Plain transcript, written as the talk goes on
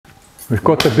We've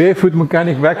got the Barefoot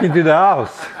Mechanic back into the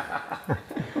house.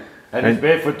 And he's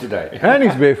barefoot today. And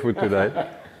he's barefoot today.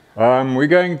 We're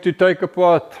going to take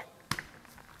apart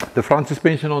the front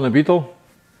suspension on the Beetle,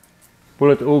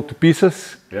 pull it all to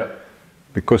pieces. Yep.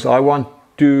 Because I want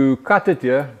to cut it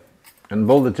here and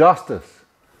build adjusters.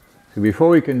 So before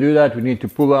we can do that, we need to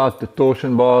pull out the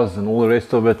torsion bars and all the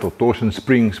rest of it, or torsion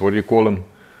springs, what do you call them?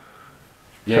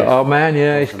 Yes. So our man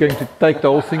here is going to take the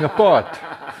whole thing apart.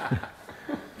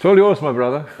 It's all yours, my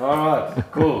brother. Alright,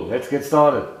 cool. Let's get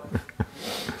started.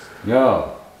 Yeah.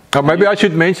 Now, maybe I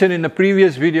should mention in the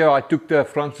previous video I took the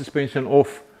front suspension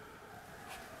off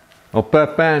of per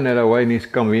pan that Wayne is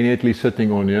conveniently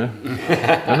sitting on here.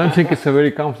 I don't think it's a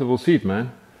very comfortable seat,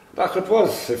 man. Like it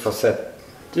was if I sat.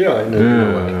 Yeah, in the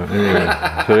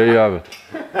anyway. So there you have it.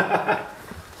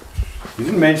 You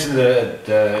didn't mention that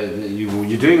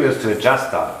you're doing this to adjust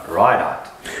the ride height.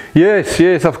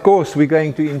 Yes, of course. We're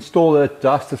going to install the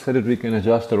adjuster so that we can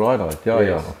adjust the ride height. Yeah,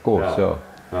 yes. of course. Yeah. So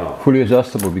Oh. fully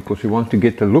adjustable because we want to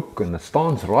get the look and the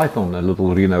stance right on the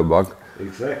little Renault bug.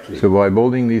 Exactly. So by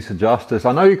building these adjusters,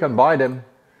 I know you can buy them,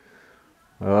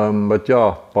 but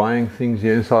yeah, buying things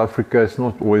here in South Africa is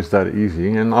not always that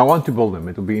easy. And I want to build them.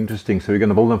 It'll be interesting. So we're going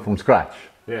to build them from scratch.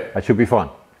 Yeah. That should be fun.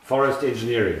 Forest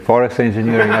engineering. Forest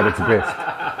engineering at its best.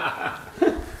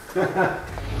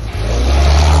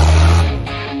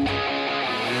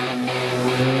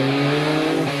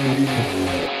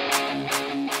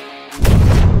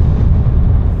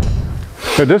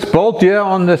 So this bolt here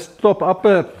on the top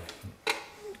upper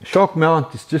shock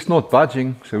mount is just not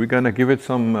budging, so we're going to give it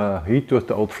some heat with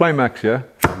the old flame axe here.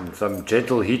 Some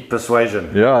gentle heat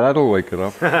persuasion. Yeah, that'll wake it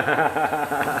up.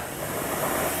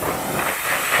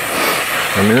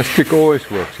 I mean, this trick always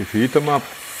works. If you heat them up,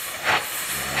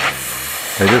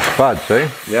 they just budge, eh?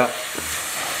 Yeah.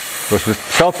 Because it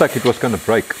felt like it was going to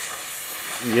break.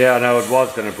 Yeah, no, it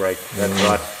was going to break. That's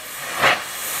right.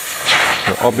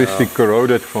 So obviously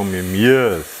corroded from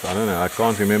years. I don't know, I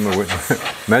can't remember when.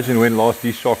 Imagine when last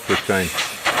these shocks were changed.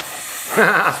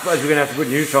 I suppose we're going to have to put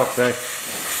new shocks, eh?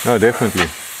 No, definitely.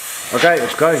 Okay,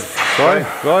 it's going.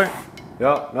 Try.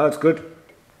 Yeah, no, it's good.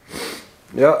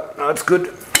 Yeah, no, it's good.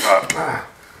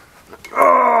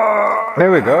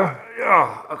 There we go.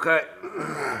 Yeah, okay.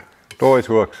 It always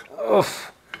works.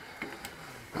 Oof.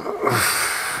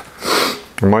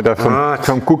 You might have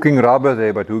some cooking rubber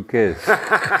there, but who cares?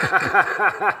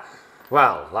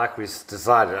 Well, like we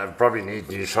decided, I probably need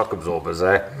new shock absorbers,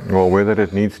 eh? Well, whether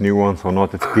it needs new ones or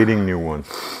not, it's getting new ones.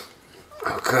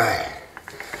 Okay.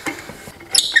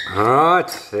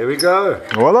 Alright, there we go.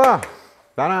 Voila!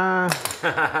 Ta-da!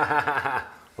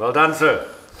 Well done, sir.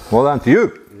 Well done to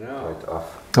you. Yeah.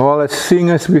 Well, seeing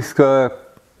as with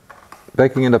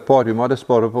taking it apart, we might as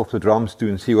well rip off the drums too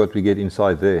and see what we get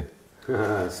inside there.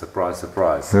 Surprise,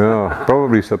 surprise. Yeah,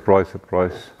 probably surprise.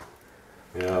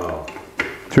 Yeah.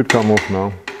 Should come off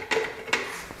now.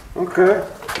 Okay.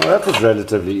 Well, that was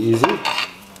relatively easy.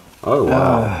 Oh,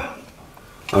 wow.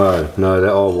 Oh, no, they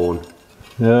are worn.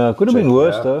 Yeah, could have been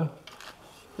worse though.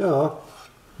 Yeah.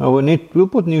 Oh, we'll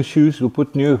put new shoes, we'll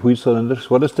put new wheel cylinders.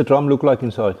 What does the drum look like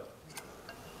inside?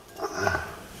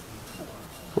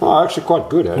 Oh, actually quite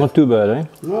good, eh? Not too bad, eh?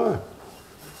 No.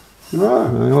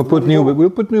 We'll put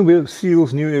new wheel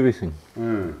seals, new everything.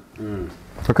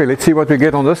 Okay, let's see what we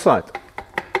get on this side.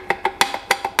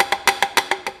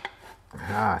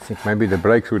 I think maybe the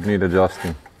brakes would need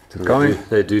adjusting. Is it coming?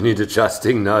 They do need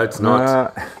adjusting. No, it's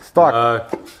not. Stuck. No,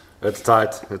 it's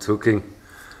tight. It's hooking.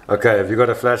 Okay, have you got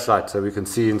a flashlight so we can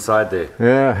see inside there?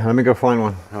 Yeah, let me go find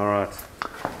one. Alright.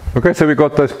 Okay, so we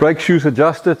got those brake shoes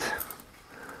adjusted.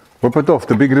 Whip it off,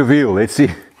 the big reveal. Let's see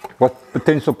what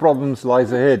potential problems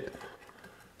lies ahead.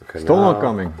 Okay, Still not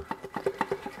coming.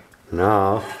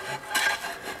 Now,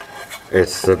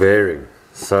 it's the bearing.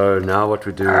 So now what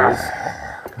we do is,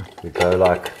 we go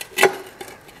like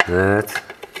that.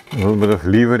 A little bit of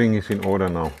levering is in order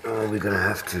now. Oh, we're going to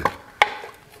have to.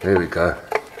 There we go.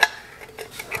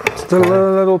 Still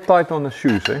a little tight on the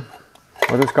shoes, eh?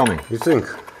 What is coming? You think?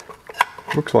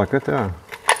 Looks like it, yeah.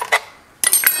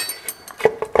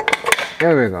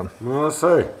 There we go. Well, I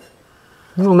say.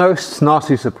 Well, no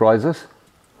nasty surprises.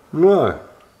 No.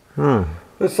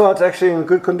 This side's actually in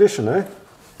good condition, eh?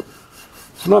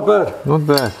 It's not bad. Not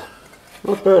bad.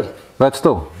 Not bad. But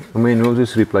still, I mean, we'll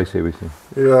just replace everything.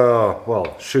 Yeah,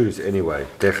 well, shoes anyway,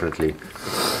 definitely.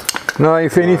 No,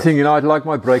 if anything, you know, I'd like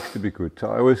my brakes to be good.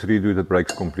 I always redo the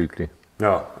brakes completely.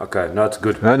 No, okay, no, it's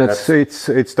good. And it's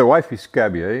the wifey's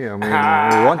cabby, eh? I mean,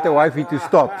 we want the wifey to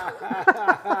stop.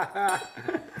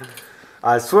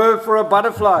 I swerved for a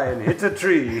butterfly and hit a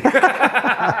tree.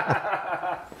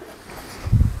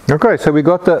 Okay, so we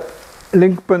got the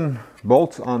link pin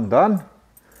bolts undone.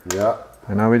 Yeah.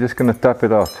 And now we're just going to tap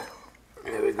it out.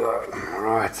 There we go.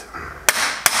 Right.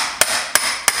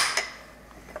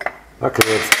 Okay,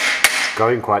 it's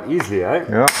going quite easily, eh?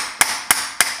 Yeah.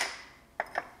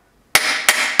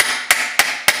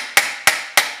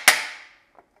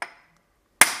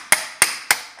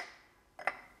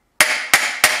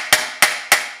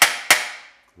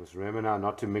 Just remember now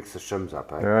not to mix the shims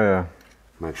up, eh? Yeah, yeah.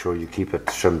 Make sure you keep it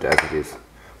shimmed as it is.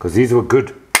 Because these were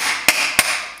good.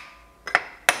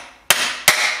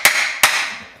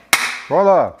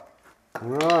 Voila!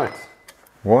 Right.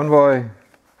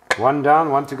 One down,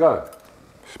 one to go.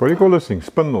 What do you call this thing?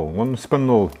 Spindle. One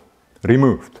spindle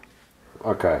removed.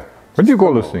 Okay. What do you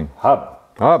call this thing? Hub.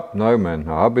 Hub? No, man.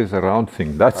 A hub is a round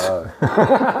thing. That's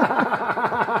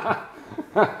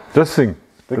this thing.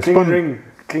 The king ring.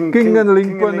 King and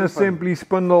Lincoln assembly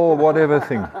spindle, whatever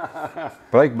thing.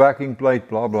 Brake backing plate,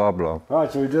 blah blah blah. Right,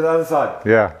 shall we do the other side?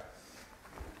 Yeah.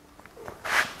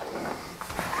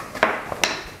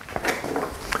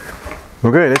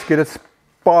 Okay, let's get its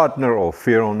partner off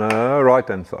here on the right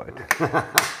hand side.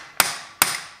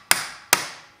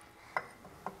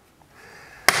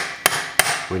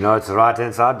 We know it's the right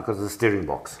hand side because of the steering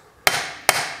box.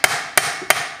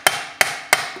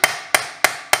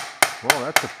 Well,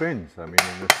 that depends. I mean,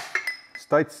 in the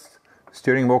States,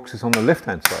 steering box is on the left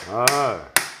hand side. Oh.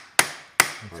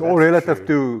 It's all relative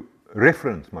to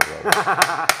reference, my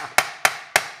brother.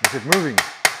 Is it moving?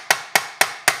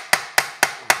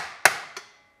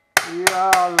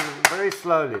 Yeah, very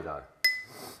slowly though.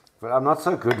 But I'm not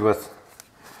so good with,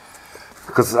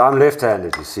 because I'm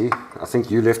left-handed, you see. I think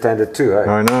you left-handed too, eh?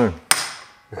 I know.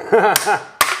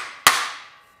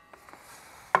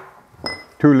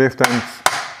 Two left hands.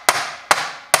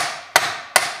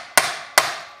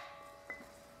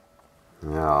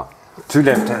 Yeah, two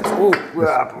left hands.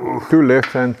 Oh, Two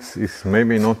left hands is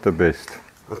maybe not the best.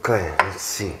 okay, let's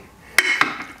see.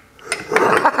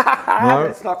 No.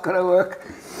 It's not going to work.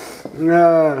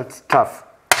 No, it's tough.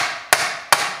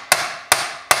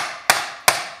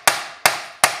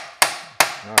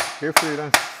 Carefully,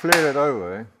 don't flare it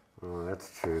over, eh? Oh,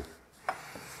 that's true.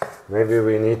 Maybe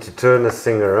we need to turn this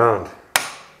thing around.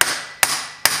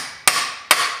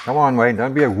 Come on, Wayne,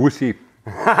 don't be a wussy.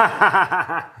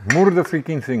 Moor the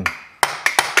freaking thing.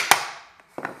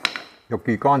 Look,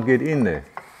 you can't get in there.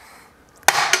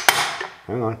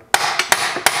 Hang on.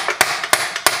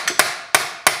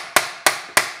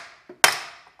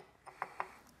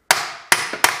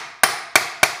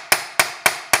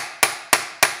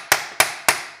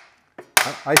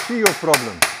 I see your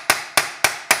problem.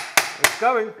 It's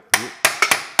going.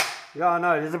 Yeah, I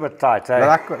know, it is a bit tight, eh?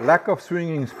 Lack of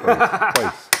swinging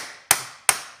space.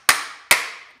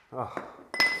 Oh.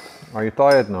 Are you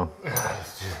tired now?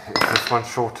 It's this one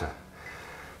shorter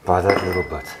by that little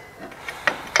bit.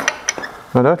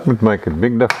 Now that would make a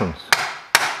big difference.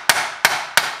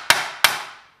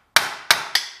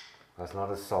 That's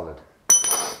not as solid.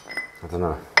 I don't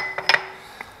know.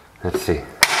 Let's see.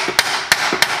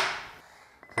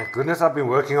 Thank goodness I've been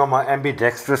working on my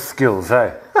ambidextrous skills,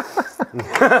 hey?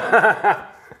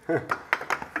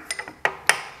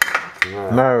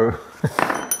 No.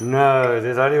 No,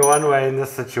 there's only one way in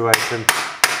this situation.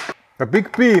 The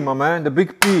big P, my man, the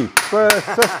big P.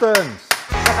 Persistence.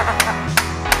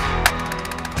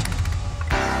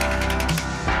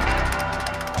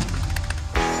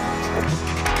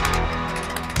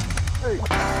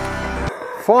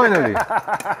 Finally.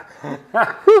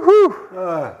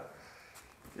 Woohoo.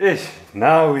 Ish,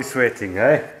 now we're sweating,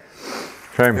 eh?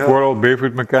 Shame, poor old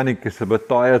Barefoot Mechanic is a bit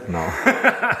tired now.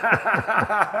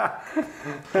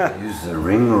 Use the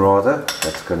ring rather,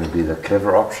 that's going to be the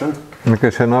clever option.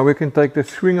 Okay, so now we can take the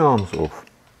swing arms off.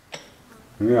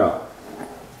 Yeah.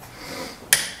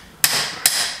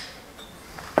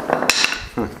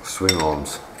 Swing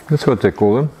arms. That's what they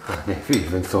call them. I never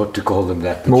even thought to call them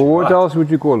that. Well, what else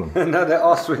would you call them? No, they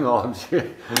are swing arms.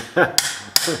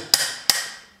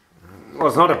 Well,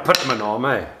 it's not a Pitman arm,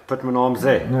 eh? Pitman arm's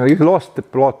there. No, you've lost the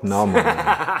plot now, man.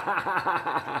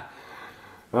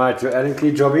 Right, your Allen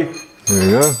key jobby. There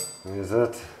you go. There's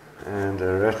it. And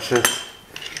a ratchet.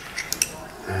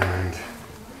 And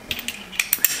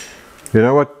you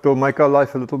know what will make our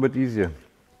life a little bit easier?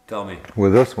 tell me.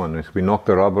 With this one, is we knock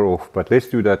the rubber off, but let's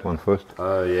do that one first.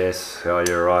 Oh yes, yeah,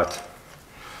 you're right.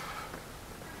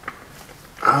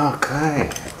 Okay,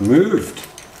 it moved.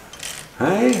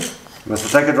 Hey?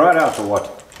 Must I take it right out or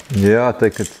what? Yeah,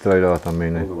 take it straight out. I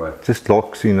mean, All the way. it just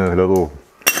locks in a little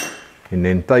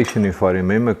indentation if I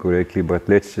remember correctly, but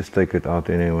let's just take it out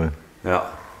anyway. Yeah,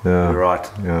 Yeah. you're right.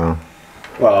 Yeah.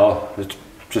 Well, it's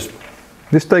just...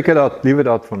 Just take it out, leave it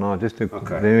out for now, just to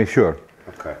Okay. then we're sure.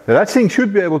 Okay. That thing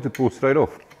should be able to pull straight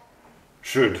off.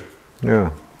 Should.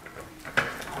 Yeah.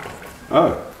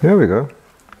 Oh. There we go.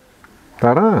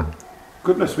 Ta-da!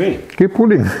 Goodness me. Keep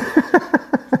pulling.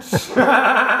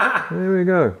 There we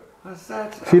go. What's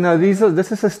that? See now,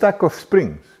 this is a stack of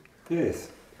springs. Yes.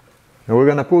 And we're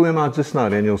going to pull them out just now,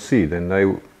 then you'll see. Then they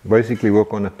basically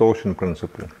work on a torsion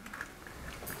principle.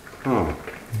 Oh.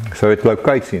 So it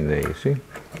locates in there, you see.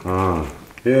 Ah.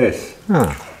 Yes.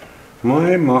 Ah.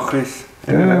 My machis.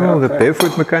 Yeah, well, the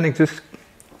Barefoot Mechanic just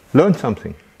learned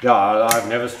something. Yeah, I've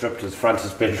never stripped his front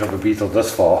suspension of a Beetle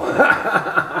this far.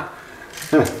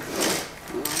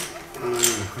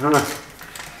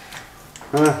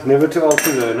 Never too old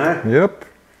to learn, eh? Yep.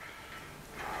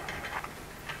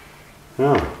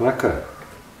 Oh, lekker.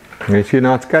 You see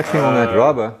now it's catching on that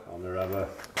rubber. On the rubber.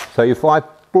 So if I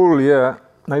pull here,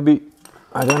 maybe,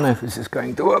 I don't know if this is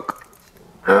going to work.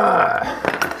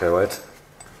 Okay, wait.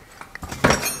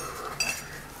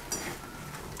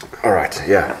 Alright,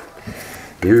 yeah.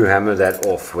 You hammer that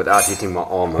off without hitting my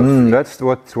arm. That's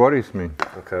what worries me.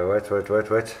 Okay, wait.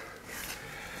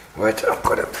 Wait, I've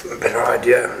got a better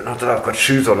idea. Not that I've got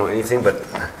shoes on or anything, but...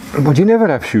 But you never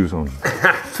have shoes on.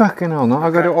 Fucking hell, now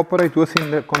I've got to operate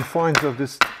within the confines of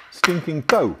this stinking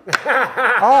toe.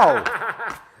 Ow!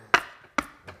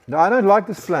 No, I don't like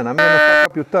this plan. I'm going to fuck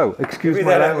up your toe. Excuse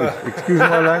my language. Excuse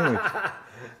my language.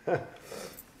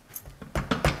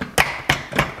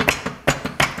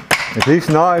 At least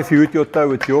now if you hit your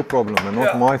toe, it's your problem and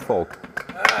not my fault.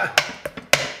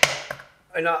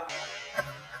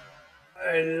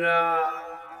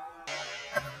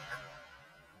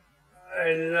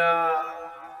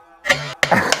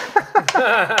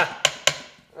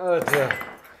 Oh dear.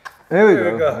 There we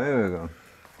go. There we go.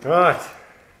 Right.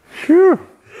 Phew.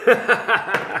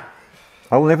 I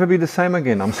will never be the same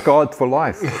again. I'm scarred for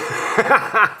life.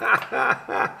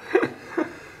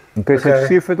 Okay, so let's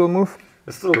see if it will move.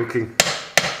 It's still hooking.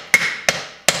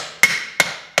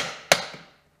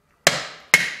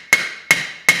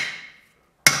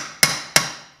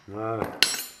 No.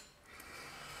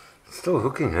 It's still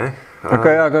hooking, eh?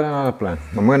 Okay, I got another plan.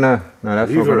 I'm gonna. No,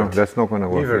 that's not gonna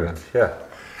work. Lever it, yeah.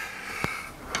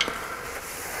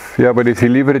 Yeah, but if you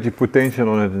leverage your potential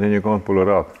on it, then you can't pull it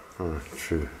out. Oh,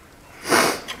 true.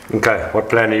 Okay, what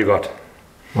plan have you got?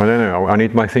 I don't know. I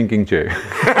need my thinking chair.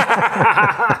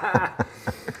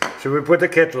 Should we put the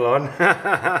kettle on?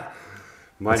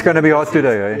 It's going to be hot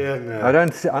today, eh? Yeah, no. I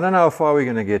don't know how far we're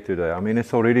going to get today. I mean,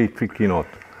 it's already freaking hot.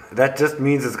 That just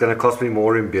means it's going to cost me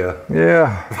more in beer.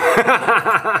 Yeah.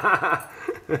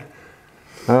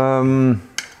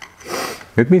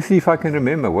 Let me see if I can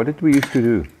remember. What did we used to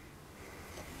do?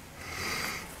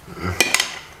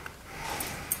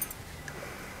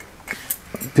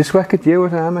 Just whack it here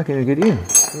with a hammer, can you get in?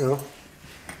 Yeah.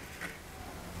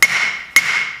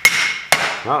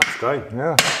 Ah, it's going.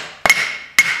 Yeah.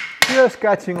 Just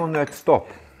catching on that stop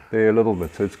there a little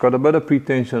bit. So it's got a bit of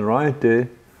pretension right there.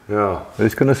 Yeah.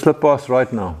 It's going to slip past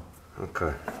right now.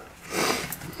 Okay.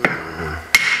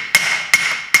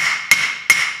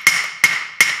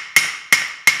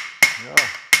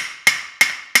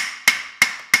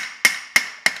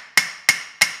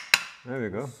 There we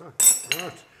go.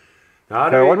 Right.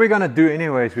 So what we're going to do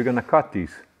anyway is we're going to cut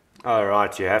these. Oh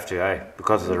right, you have to, eh?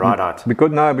 Because of the ride out.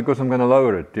 Because I'm going to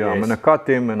lower it. Yeah, yes. I'm going to cut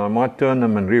them and I might turn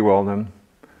them and re-weld them.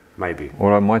 Maybe.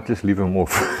 Or I might just leave them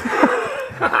off.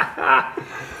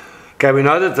 Okay, we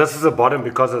know that this is the bottom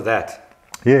because of that.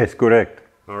 Yes, correct.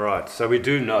 Alright, so we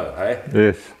do know, eh?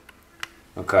 Yes.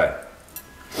 Okay.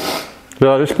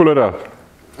 So let's pull it out.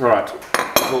 Right.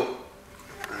 Cool.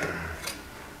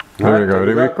 There we go.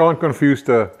 We can't confuse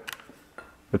the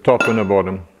top and the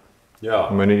bottom. Yeah.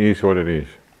 I mean, it is what it is.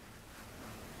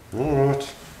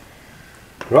 Alright.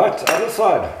 Right, other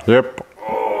side. Yep.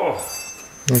 Oh.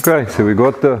 Okay, so we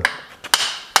got the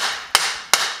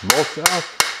bolts out.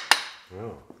 Yeah.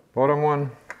 Bottom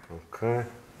one. Okay.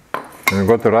 And we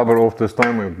got the rubber off this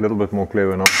time. We're a little bit more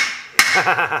clever now.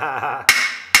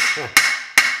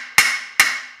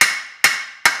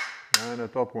 And the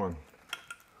top one.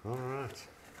 Alright.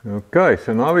 Okay,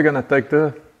 so now we're going to take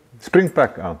the spring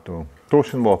pack out, or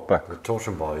torsion bar pack. The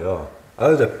torsion bar, yeah.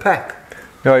 Oh, the pack.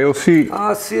 Yeah, you'll see.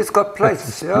 Ah, see, it's got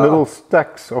plates. Yeah. Little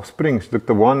stacks of springs. Look,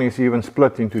 the one is even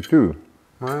split into two.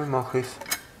 Oh, machis.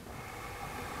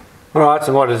 Alright,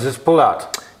 so what does this pull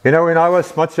out? You know, when I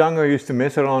was much younger, I used to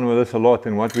mess around with this a lot,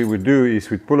 and what we would do is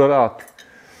we'd pull it out,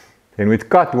 and we'd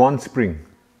cut one spring.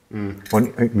 You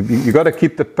got to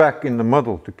keep the pack in the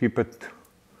middle to keep it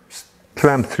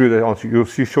clamped through the. You'll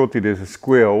see shortly there's a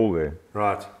square hole there.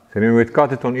 Right. So then we'd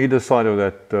cut it on either side of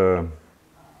that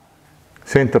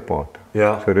center part.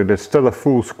 Yeah. So that there's still a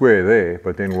full square there,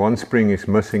 but then one spring is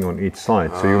missing on each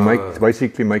side. So you're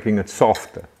basically making it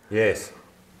softer. Yes.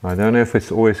 I don't know if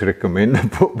it's always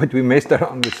recommendable, but we messed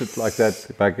around with it like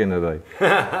that back in the day.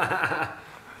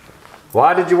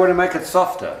 Why did you want to make it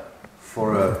softer?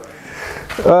 For a...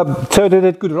 so that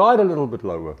it could ride a little bit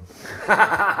lower.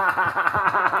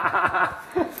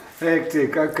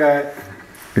 Hectic, okay.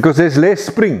 Because there's less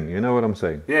spring, you know what I'm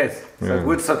saying? Yes, so it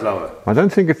would sit lower. I don't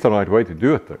think it's the right way to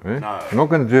do it though. Eh? No. I'm not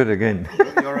going to do it again.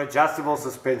 Your adjustable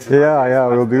suspension. Yeah,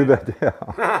 we'll do that. Yeah.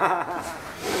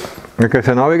 Okay,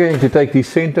 so now we're going to take these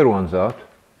center ones out.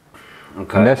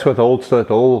 Okay. And that's what holds that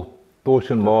whole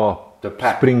torsion bar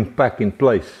spring pack in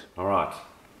place. Alright,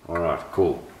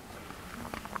 cool.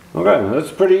 Okay, well,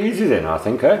 that's pretty easy then, I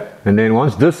think, eh? And then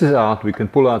once this is out, we can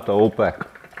pull out the whole pack.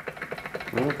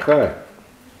 Okay.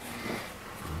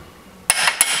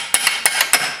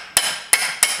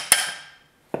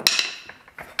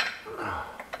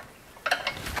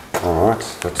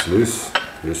 Alright, that's loose.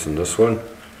 Loosen this one.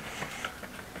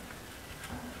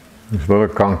 There's a lot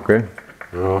of gunk, eh?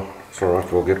 No, it's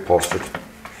alright, we'll get past it.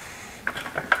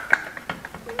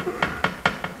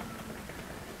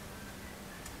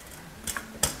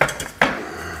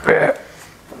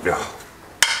 Yeah.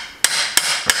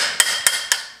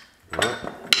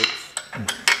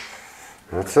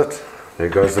 That's it. There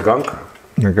goes the gunk.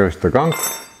 There goes the gunk.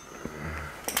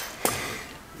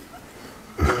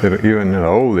 There's even a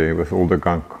hole there with all the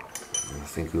gunk. I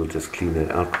think we'll just clean it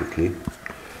out quickly.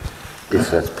 If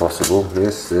that's possible.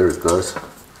 Yes, there it goes.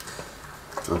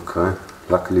 Okay.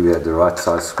 Luckily we had the right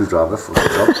size screwdriver for the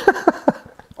job.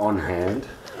 On hand.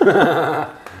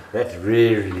 That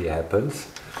rarely happens.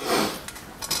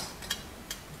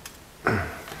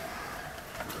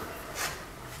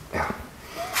 Yeah.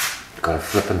 Got a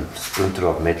flippin' splinter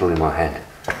of metal in my hand.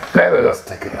 There we go. Let's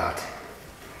take it out.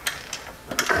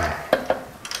 Okay.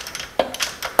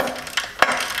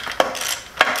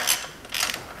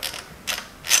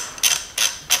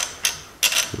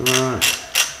 Alright.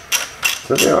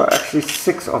 So there are actually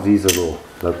 6 of these little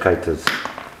locators.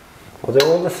 Are they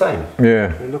all the same? Yeah.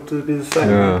 They look to be the same.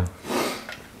 Yeah.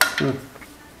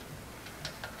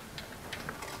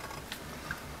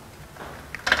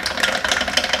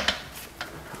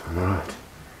 Huh?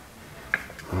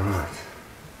 Alright.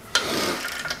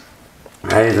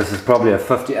 Hey, this is probably a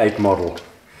 58 model.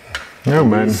 No,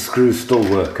 man. These screws still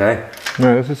work, eh?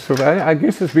 No, this is, I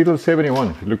guess this Beetle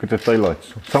 71, if you look at the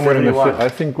taillights. Somewhere 71. in the, I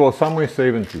think, well, somewhere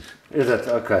 70s. Is it?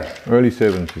 Okay. Early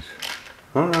 70s.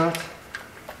 Alright.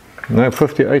 No,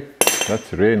 58,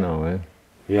 that's rare now, eh?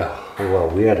 Yeah, well,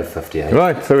 we had a 58.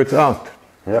 Right, so it's out.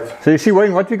 Yep. So you see,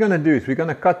 Wayne, what we're going to do is we're going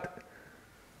to cut,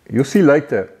 you'll see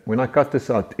later, when I cut this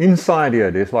out, inside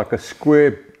here, there's like a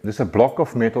square, there's a block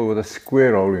of metal with a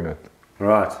square hole in it.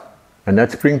 Right. And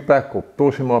that spring pack or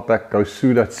torsion bar pack goes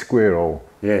through that square hole.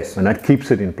 Yes. And that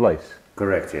keeps it in place.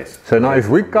 Correct, yes. So now if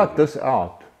we cut this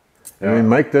out, and we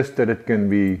make this that it can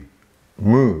be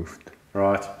moved,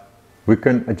 right, we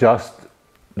can adjust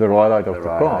the ride height of the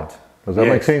car. Does that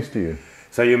make sense to you?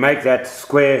 So you make that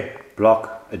square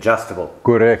block adjustable.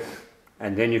 Correct.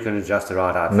 And then you can adjust the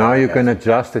ride height. Now you can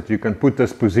adjust it, you can put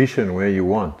this position where you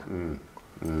want.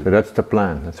 So that's the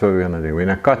plan, that's what we're going to do. We're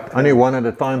going to cut only one at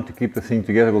a time to keep the thing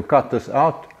together. We'll cut this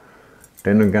out,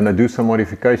 then we're going to do some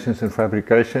modifications and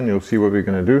fabrication. You'll see what we're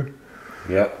going to do.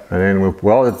 Yep. And then we'll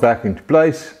weld it back into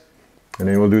place, and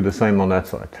then we'll do the same on that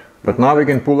side. But now we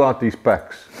can pull out these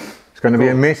packs. It's going to be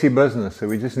a messy business, so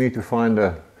we just need to find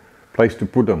a place to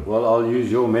put them. Well, I'll use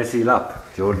your messy lap,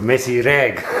 your messy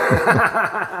rag.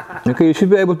 Okay, you should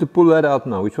be able to pull that out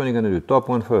now. Which one are you going to do? Top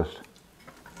one first.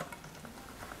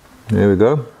 There we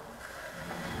go.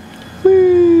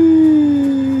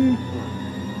 Whee!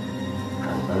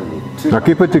 Now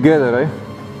keep it together, eh?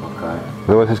 Okay.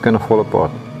 Otherwise it's going to fall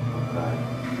apart. Okay.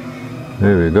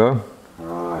 There we go.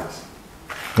 Right.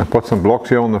 I put some blocks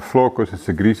here on the floor because it's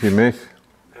a greasy mess.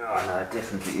 Oh no, it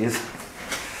definitely is.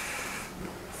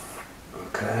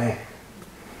 Okay.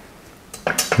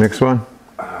 Next one.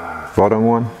 Bottom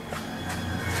one.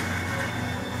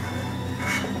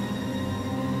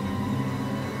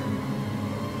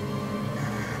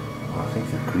 I think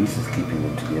the grease is keeping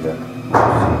them together.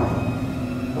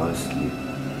 Mostly.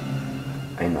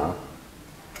 Hey now.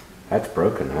 That's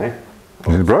broken, eh?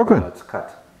 Is it broken? No, it's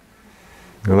cut.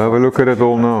 We'll have a look at it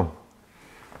all now.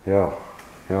 Yeah.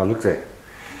 Yeah, look there.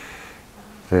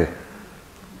 There.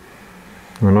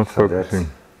 We're not focusing.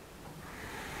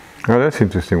 Oh, that's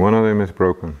interesting. One of them is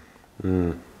broken.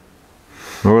 We'll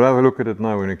have a look at it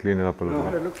now when we clean it up a little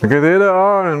bit. Okay, there they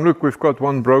are, and look, we've got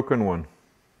one broken one.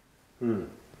 And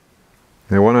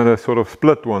one of the sort of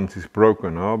split ones is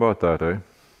broken. How about that, eh?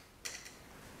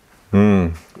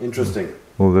 Interesting.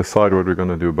 We'll decide what we're going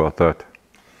to do about that.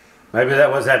 Maybe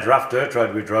that was that rough dirt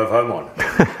road we drove home on.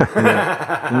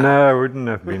 No, it wouldn't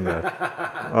have been that.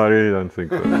 I really don't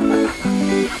think so.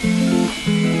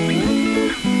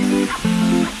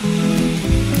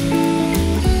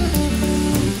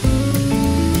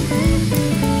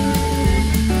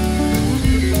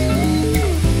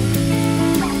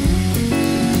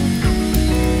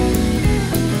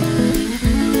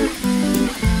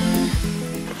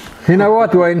 You know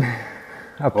what, Wayne?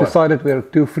 I've decided we're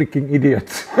two freaking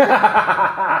idiots.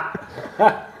 I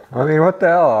mean, what the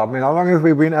hell? I mean, how long have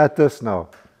we been at this now?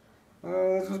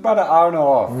 This was about an hour and a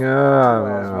half. I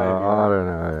don't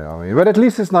know. I mean, but at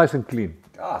least it's nice and clean.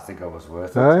 I think it was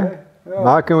worth it. Eh? Yeah.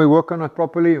 Now can we work on it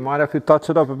properly? We might have to touch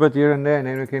it up a bit here and there, and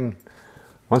then we can,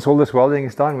 once all this welding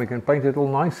is done, we can paint it all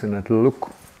nice and it'll look,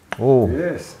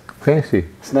 yes, fancy.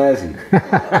 Snazzy.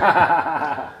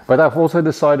 But I've also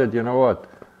decided, you know what?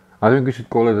 I think we should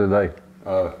call it a day.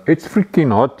 Oh. It's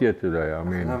freaking hot here today. I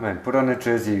mean, no man, put on a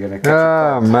jersey, you're gonna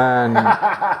catch it. Man.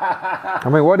 I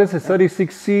mean, what is it?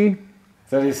 36C?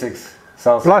 36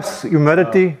 Celsius. Plus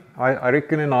humidity. I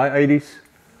reckon in high 80s.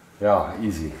 Yeah,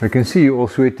 easy. I can see you all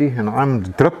sweaty, and I'm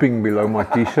dripping below my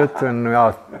t-shirt, and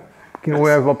yeah, you know, we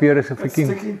have up here is a freaking.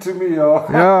 It's sticking to me, yeah.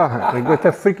 Yeah, we got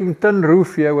a freaking tin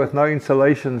roof here with no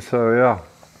insulation, so yeah.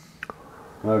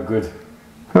 Oh, good.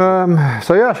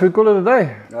 So yeah, should we call it a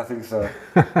day? I think so.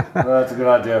 Well, that's a good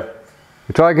idea.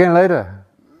 We try again later.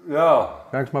 Yeah.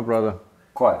 Thanks, my brother.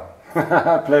 Quite.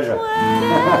 Pleasure.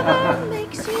 Whatever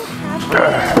makes you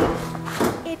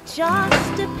happy, it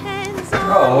just depends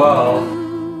on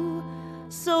you.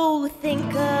 So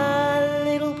think a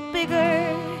little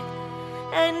bigger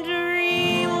and